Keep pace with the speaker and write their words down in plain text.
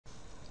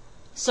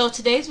So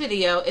today's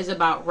video is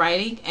about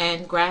writing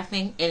and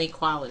graphing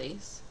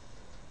inequalities.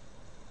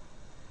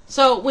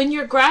 So when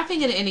you're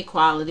graphing an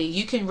inequality,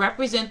 you can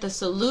represent the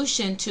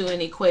solution to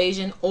an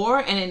equation or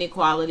an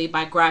inequality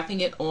by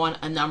graphing it on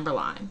a number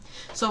line.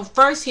 So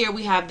first here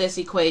we have this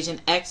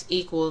equation, x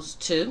equals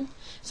 2.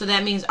 So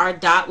that means our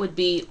dot would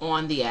be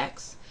on the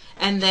x.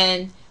 And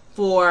then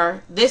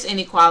for this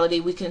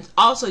inequality, we can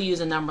also use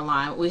a number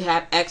line. We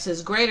have x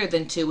is greater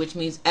than 2, which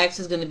means x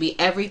is going to be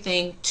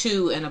everything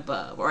 2 and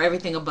above, or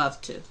everything above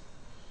 2.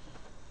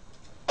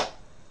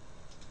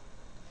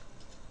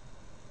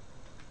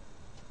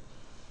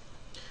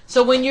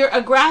 So when you're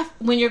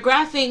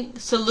graphing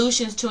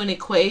solutions to an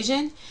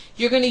equation,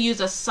 you're going to use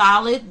a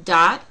solid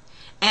dot,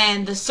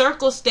 and the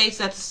circle states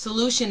that the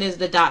solution is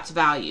the dot's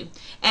value.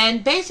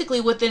 And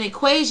basically with an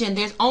equation,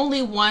 there's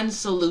only one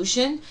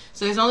solution,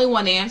 so there's only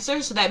one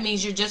answer, so that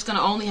means you're just going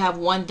to only have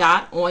one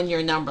dot on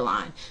your number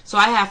line. So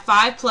I have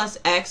 5 plus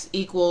x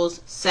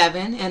equals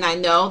 7, and I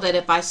know that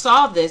if I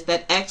solve this,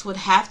 that x would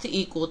have to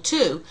equal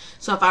 2.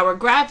 So if I were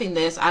graphing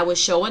this, I would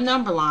show a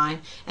number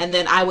line, and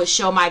then I would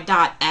show my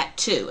dot at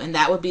 2, and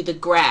that would be the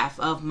graph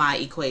of my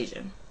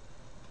equation.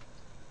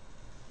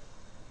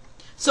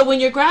 So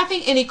when you're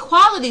graphing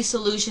inequality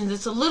solutions,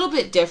 it's a little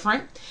bit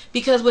different,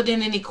 because with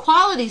an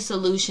inequality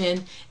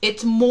solution,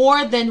 it's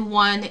more than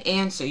one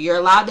answer. You're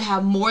allowed to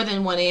have more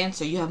than one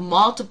answer. You have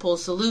multiple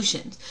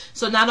solutions.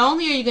 So not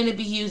only are you going to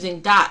be using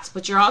dots,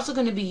 but you're also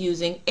going to be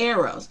using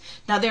arrows.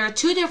 Now there are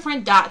two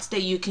different dots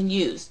that you can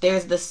use.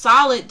 There's the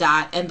solid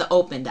dot and the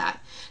open dot.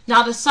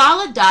 Now the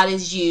solid dot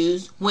is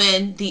used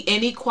when the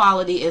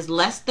inequality is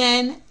less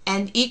than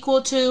and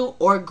equal to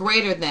or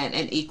greater than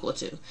and equal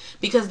to,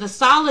 because the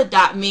solid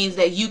dot means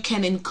that you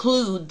can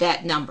include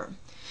that number.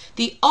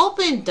 The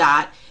open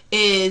dot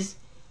is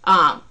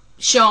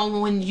shown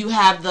when you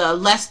have the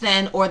less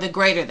than or the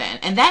greater than,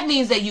 and that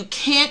means that you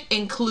can't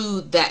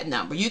include that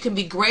number. You can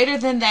be greater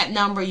than that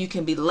number, you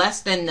can be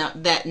less than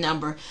that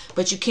number,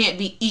 but you can't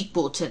be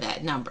equal to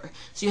that number.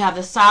 So you have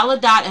the solid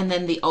dot and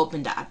then the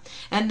open dot.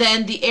 And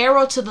then the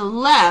arrow to the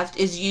left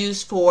is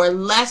used for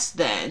less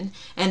than,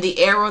 and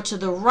the arrow to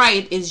the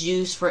right is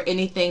used for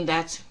anything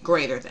that's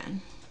greater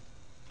than.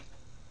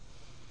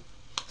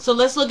 So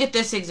let's look at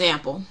this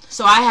example.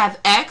 So I have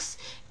x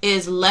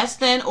is less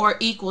than or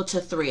equal to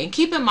 3. And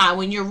keep in mind,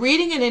 when you're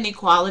reading an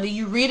inequality,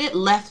 you read it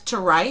left to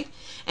right.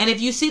 And if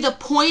you see the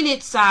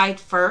pointed side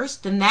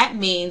first, then that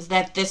means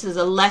that this is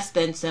a less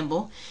than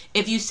symbol.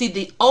 If you see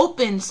the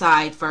open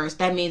side first,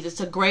 that means it's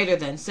a greater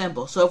than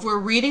symbol. So if we're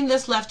reading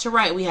this left to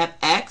right, we have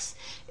x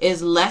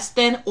is less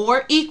than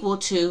or equal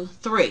to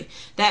 3.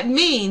 That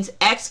means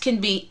x can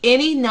be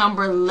any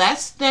number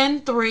less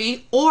than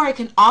 3, or it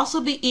can also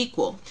be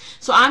equal.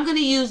 So I'm going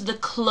to use the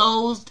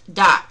closed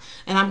dot,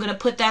 and I'm going to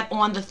put that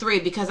on the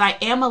 3 because I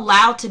am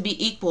allowed to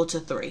be equal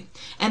to 3.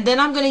 And then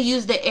I'm going to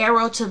use the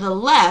arrow to the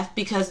left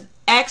because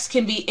x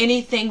can be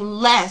anything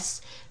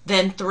less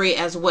than 3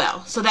 as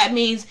well. So that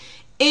means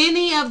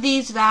any of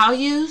these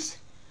values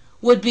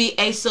would be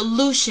a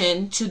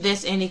solution to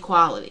this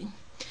inequality.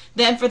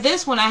 Then for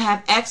this one, I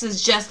have x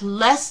is just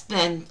less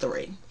than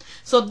 3.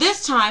 So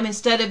this time,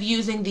 instead of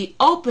using the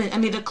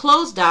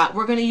closed dot,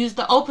 we're going to use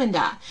the open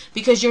dot,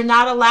 because you're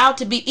not allowed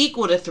to be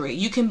equal to 3.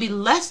 You can be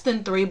less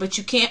than 3, but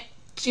you can't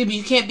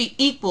be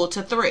equal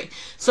to 3.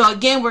 So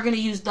again, we're going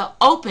to use the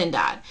open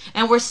dot,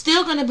 and we're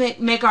still going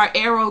to make our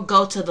arrow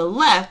go to the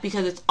left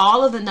because it's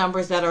all of the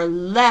numbers that are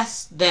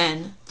less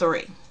than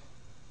 3.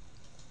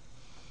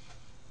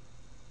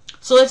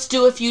 So let's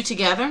do a few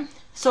together.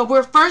 So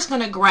we're first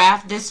going to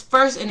graph this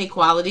first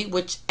inequality,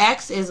 which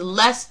x is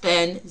less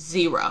than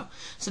 0.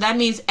 So that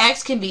means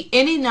x can be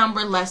any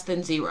number less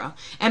than 0.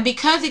 And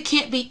because it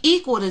can't be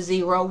equal to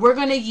 0, we're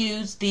going to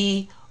use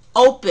the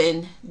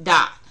open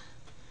dot.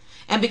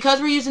 And because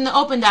we're using the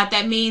open dot,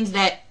 that means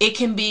that it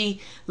can be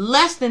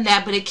less than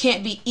that, but it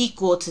can't be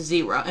equal to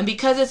 0. And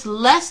because it's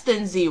less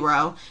than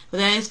 0,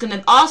 then it's going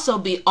to also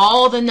be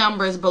all the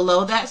numbers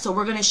below that, so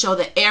we're going to show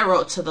the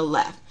arrow to the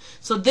left.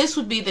 So this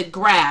would be the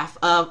graph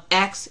of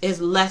x is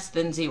less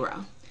than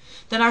 0.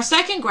 Then our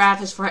second graph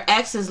is for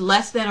x is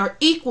less than or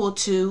equal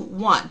to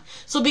 1.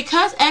 So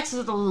because x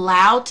is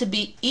allowed to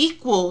be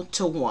equal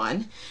to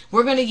 1,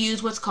 we're going to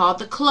use what's called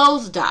the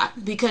closed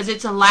dot, because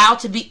it's allowed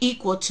to be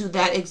equal to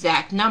that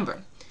exact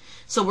number.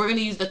 So we're going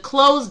to use the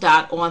closed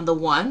dot on the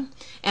 1.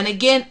 And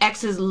again,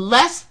 x is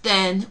less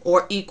than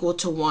or equal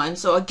to 1.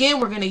 So again,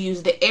 we're going to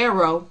use the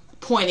arrow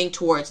pointing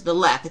towards the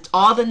left. It's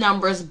all the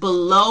numbers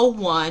below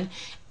 1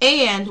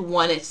 and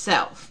 1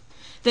 itself.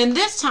 Then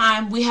this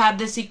time we have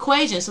this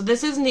equation. So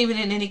this isn't even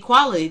an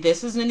inequality.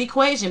 This is an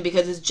equation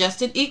because it's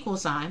just an equal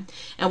sign.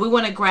 And we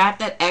want to graph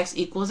that x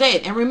equals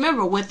 8. And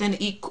remember, with an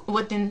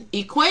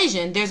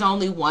equation, there's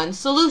only one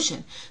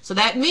solution. So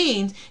that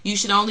means you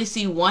should only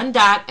see one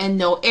dot and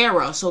no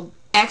arrow. So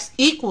x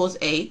equals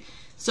 8.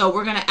 So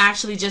we're going to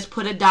actually just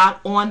put a dot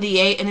on the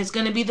 8, and it's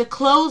going to be the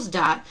closed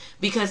dot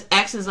because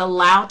x is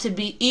allowed to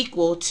be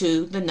equal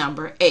to the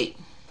number 8.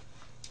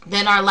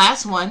 Then our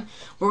last one,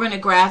 we're going to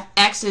graph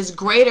x is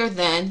greater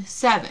than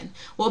 7.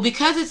 Well,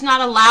 because it's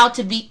not allowed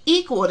to be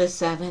equal to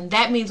 7,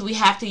 that means we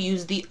have to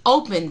use the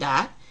open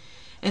dot.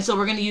 And so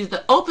we're going to use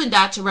the open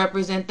dot to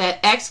represent that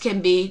x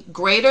can be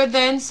greater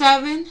than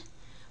 7,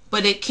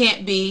 but it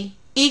can't be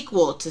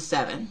equal to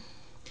 7.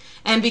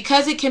 And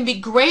because it can be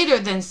greater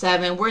than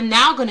 7, we're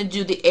now going to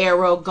do the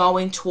arrow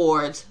going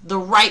towards the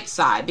right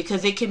side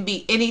because it can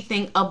be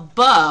anything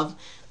above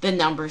the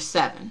number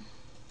 7.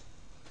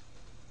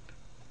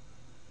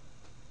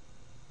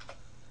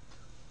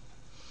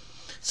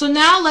 So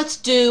now let's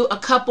do a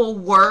couple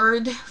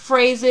word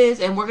phrases,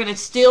 and we're going to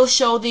still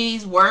show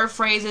these word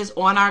phrases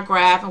on our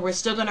graph, and we're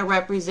still going to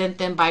represent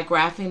them by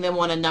graphing them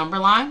on a number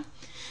line.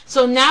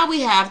 So now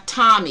we have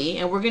Tommy,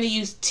 and we're going to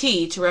use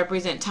T to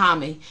represent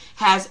Tommy,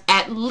 has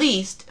at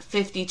least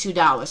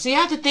 $52. So you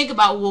have to think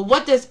about, well,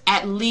 what does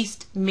at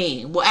least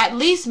mean? Well, at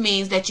least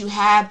means that you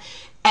have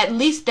at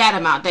least that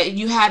amount, that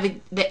you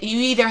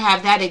either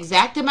have that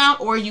exact amount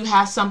or you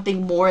have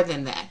something more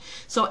than that.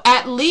 So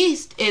at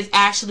least is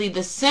actually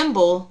the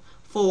symbol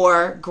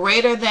for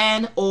greater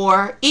than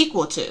or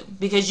equal to,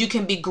 because you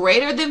can be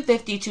greater than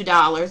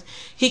 $52.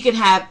 He can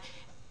have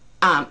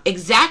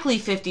exactly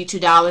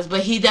 $52,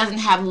 but he doesn't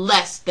have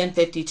less than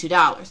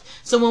 $52.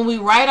 So when we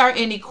write our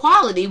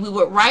inequality, we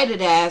would write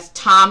it as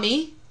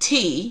Tommy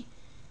T,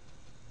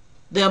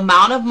 the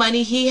amount of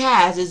money he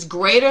has is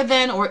greater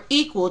than or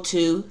equal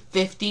to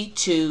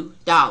 $52.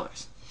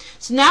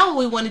 So now what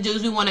we want to do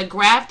is we want to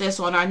graph this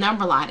on our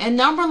number line. And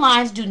number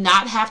lines do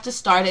not have to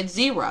start at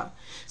 0.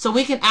 So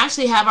we can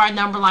actually have our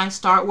number line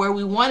start where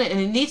we want it,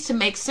 and it needs to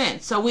make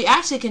sense. So we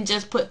actually can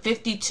just put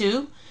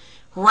 52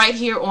 right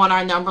here on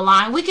our number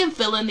line. We can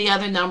fill in the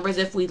other numbers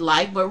if we'd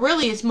like, but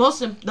really it's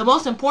the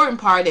most important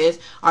part is,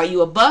 are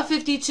you above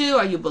 52,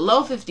 are you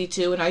below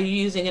 52, and are you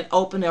using an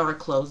open or a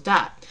closed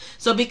dot?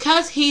 So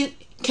because he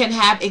can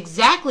have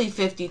exactly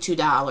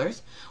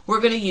 $52, we're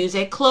going to use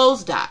a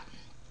closed dot.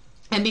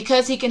 And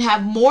because he can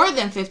have more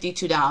than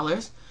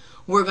 $52,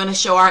 we're going to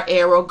show our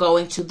arrow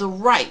going to the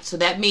right. So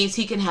that means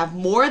he can have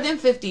more than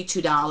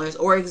 $52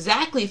 or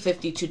exactly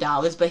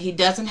 $52, but he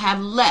doesn't have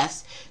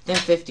less than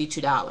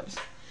 $52.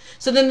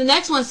 So then the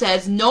next one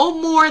says no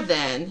more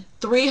than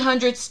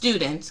 300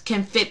 students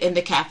can fit in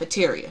the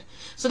cafeteria.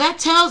 So that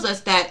tells us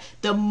that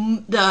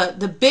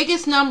the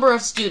biggest number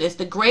of students,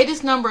 the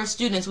greatest number of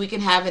students we can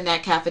have in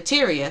that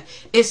cafeteria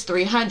is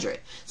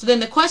 300. So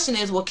then the question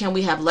is, well, can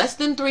we have less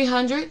than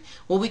 300?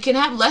 Well, we can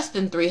have less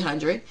than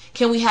 300.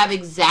 Can we have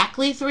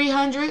exactly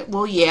 300?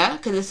 Well, yeah,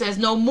 because it says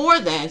no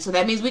more than, so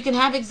that means we can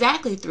have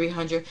exactly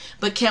 300.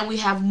 But can we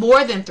have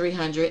more than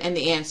 300? And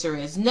the answer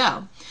is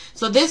no.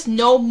 So this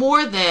no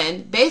more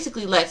than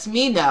basically lets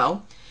me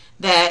know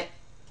that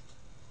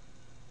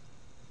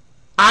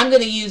I'm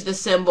going to use the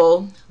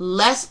symbol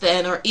less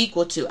than or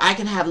equal to. I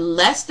can have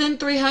less than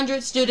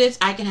 300 students.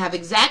 I can have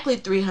exactly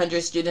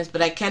 300 students,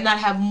 but I cannot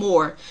have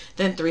more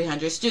than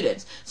 300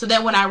 students. So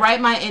then when I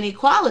write my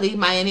inequality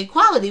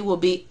will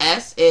be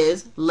S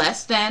is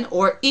less than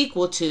or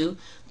equal to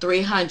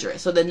 300.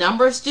 So the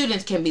number of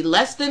students can be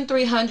less than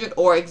 300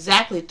 or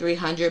exactly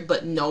 300,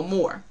 but no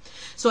more.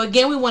 So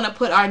again, we want to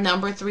put our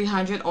number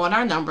 300 on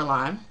our number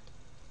line.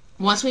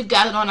 Once we've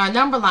got it on our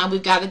number line,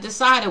 we've got to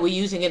decide, are we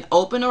using an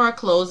open or a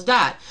closed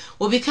dot?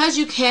 Well, because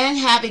you can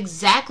have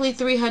exactly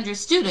 300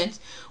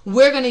 students,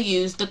 we're going to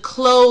use the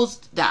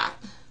closed dot.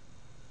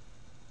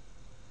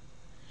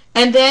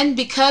 And then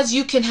because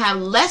you can have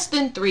less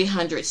than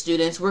 300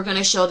 students, we're going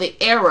to show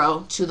the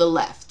arrow to the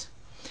left.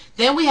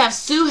 Then we have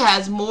Sue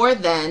has more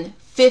than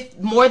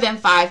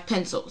 5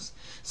 pencils.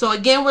 So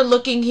again, we're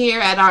looking here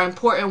at our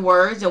important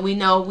words, and we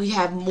know we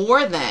have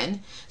more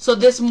than. So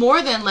this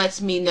more than lets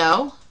me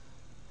know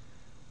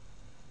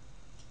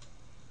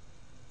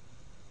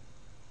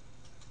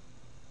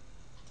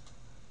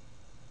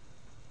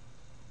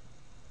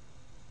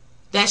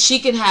that she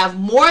can have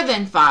more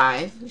than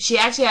 5. She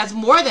actually has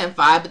more than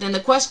 5, but then the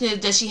question is,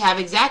 does she have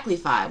exactly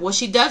 5? Well,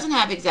 she doesn't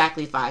have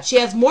exactly 5. She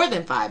has more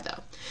than 5, though.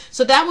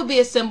 So that would be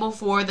a symbol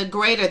for the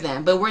greater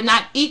than, but we're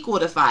not equal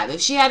to 5.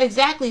 If she had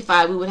exactly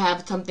 5, we would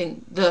have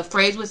something, the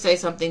phrase would say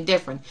something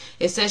different.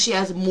 It says she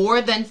has more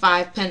than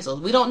 5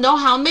 pencils. We don't know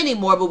how many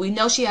more, but we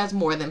know she has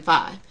more than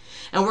 5.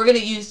 And we're going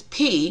to use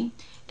P,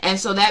 and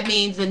so that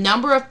means the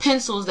number of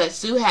pencils that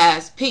Sue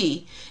has,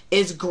 P,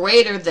 is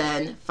greater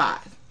than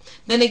 5.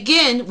 Then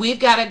again, we've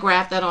got to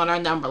graph that on our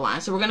number line.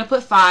 So we're going to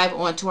put 5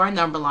 onto our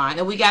number line,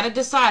 and we got to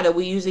decide, are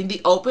we using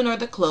the open or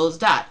the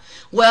closed dot?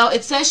 Well,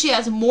 it says she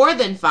has more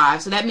than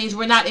 5, so that means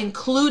we're not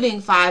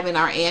including 5 in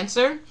our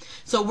answer.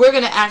 So we're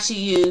going to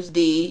actually use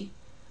the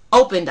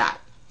open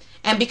dot.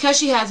 And because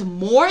she has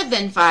more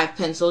than 5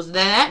 pencils,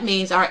 then that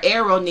means our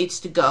arrow needs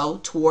to go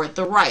toward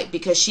the right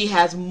because she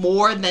has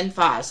more than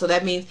 5. So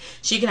that means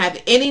she can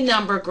have any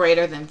number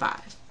greater than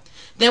 5.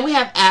 Then we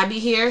have Abby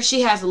here.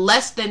 She has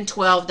less than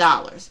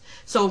 $12.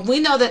 So if we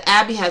know that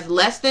Abby has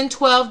less than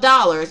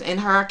 $12 in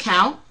her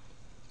account,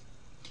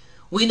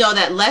 We know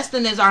that less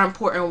than is our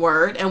important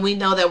word, and we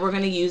know that we're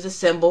going to use a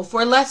symbol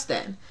for less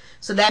than.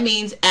 So that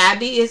means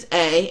Abby is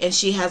A, and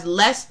she has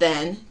less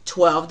than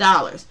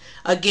 $12.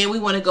 Again, we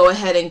want to go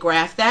ahead and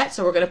graph that,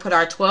 so we're going to put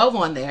our 12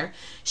 on there.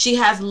 She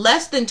has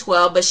less than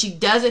 12, but she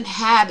doesn't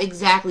have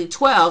exactly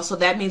 12, so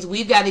that means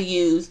we've got to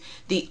use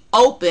the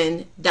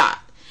open dot.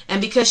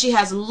 And because she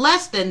has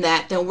less than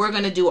that, then we're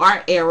going to do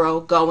our arrow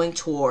going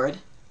toward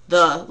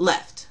the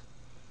left.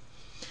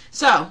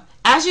 So,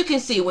 as you can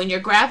see, when you're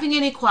graphing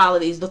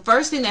inequalities, the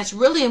first thing that's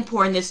really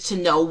important is to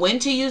know when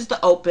to use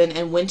the open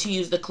and when to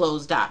use the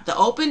closed dot. The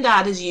open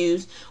dot is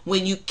used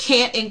when you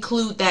can't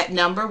include that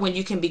number, when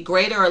you can be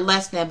greater or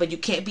less than, but you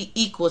can't be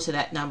equal to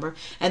that number.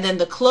 And then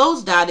the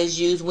closed dot is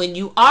used when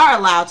you are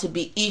allowed to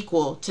be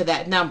equal to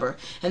that number.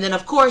 And then,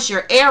 of course,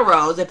 your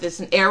arrows, if it's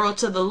an arrow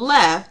to the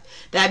left,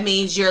 that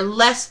means you're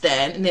less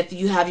than, and if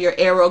you have your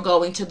arrow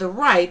going to the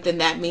right, then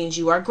that means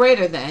you are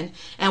greater than.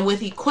 And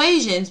with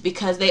equations,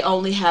 because they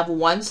only have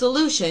one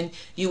solution,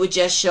 you would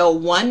just show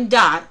one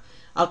dot,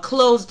 a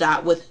closed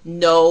dot with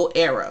no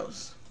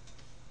arrows.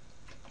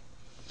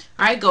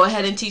 All right, go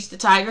ahead and teach the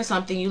tiger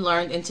something you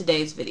learned in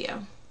today's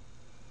video.